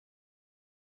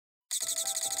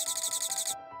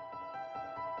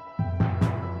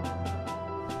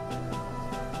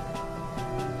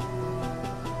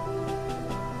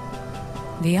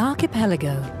The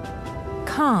archipelago,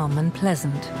 calm and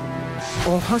pleasant,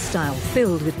 or hostile,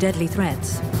 filled with deadly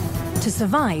threats. To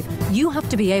survive, you have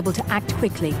to be able to act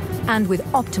quickly and with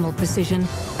optimal precision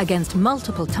against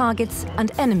multiple targets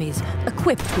and enemies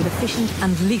equipped with efficient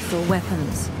and lethal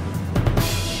weapons.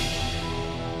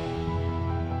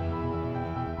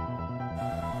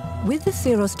 With the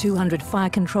CEROS 200 Fire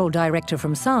Control Director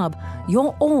from SAAB,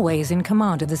 you're always in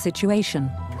command of the situation.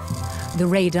 The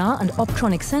radar and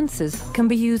optronic sensors can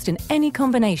be used in any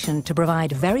combination to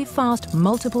provide very fast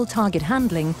multiple target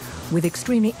handling with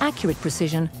extremely accurate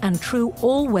precision and true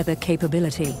all-weather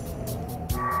capability.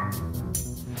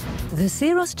 The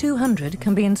CEROS 200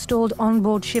 can be installed on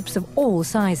board ships of all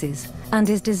sizes and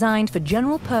is designed for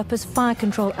general-purpose fire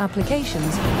control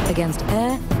applications against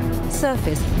air,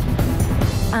 surface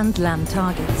and land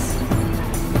targets.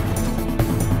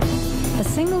 A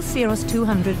single CEROS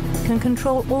 200 can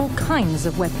control all kinds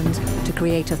of weapons to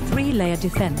create a three-layer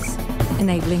defence,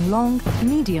 enabling long,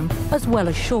 medium as well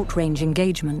as short-range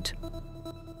engagement.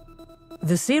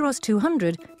 The CEROS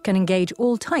 200 can engage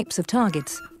all types of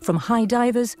targets, from high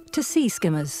divers to sea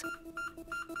skimmers.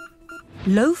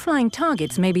 Low-flying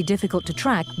targets may be difficult to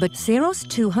track, but CEROS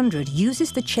 200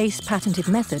 uses the Chase patented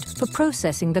method for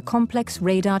processing the complex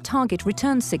radar target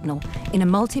return signal in a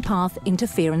multipath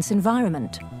interference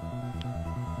environment.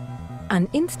 An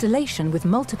installation with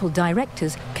multiple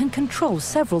directors can control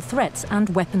several threats and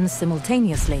weapons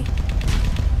simultaneously.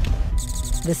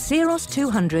 The CEROS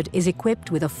 200 is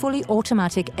equipped with a fully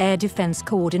automatic air defence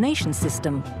coordination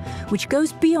system, which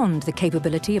goes beyond the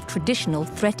capability of traditional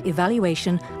threat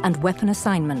evaluation and weapon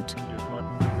assignment.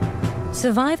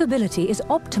 Survivability is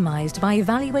optimised by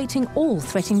evaluating all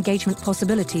threat engagement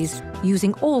possibilities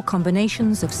using all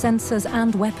combinations of sensors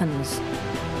and weapons.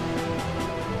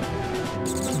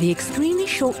 The extremely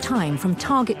short time from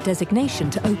target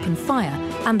designation to open fire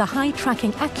and the high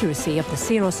tracking accuracy of the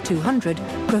CEROS 200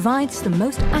 provides the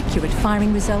most accurate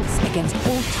firing results against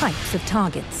all types of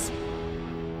targets.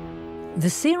 The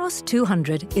CEROS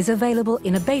 200 is available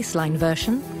in a baseline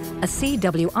version, a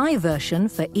CWI version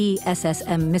for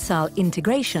ESSM missile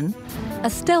integration, a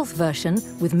stealth version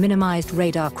with minimized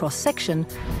radar cross-section,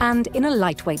 and in a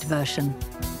lightweight version.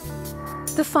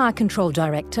 The Fire Control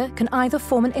Director can either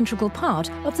form an integral part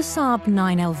of the SAAB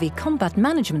 9LV combat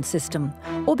management system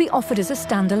or be offered as a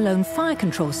standalone fire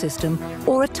control system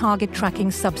or a target tracking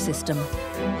subsystem.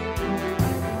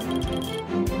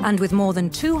 And with more than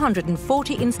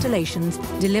 240 installations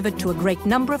delivered to a great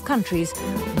number of countries,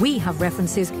 we have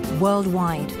references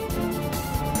worldwide.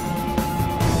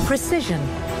 Precision,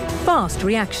 fast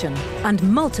reaction and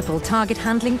multiple target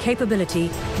handling capability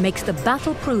makes the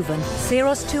battle-proven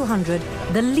CEROS 200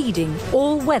 the leading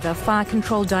all-weather fire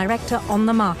control director on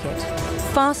the market.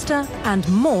 Faster and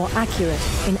more accurate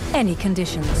in any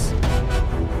conditions.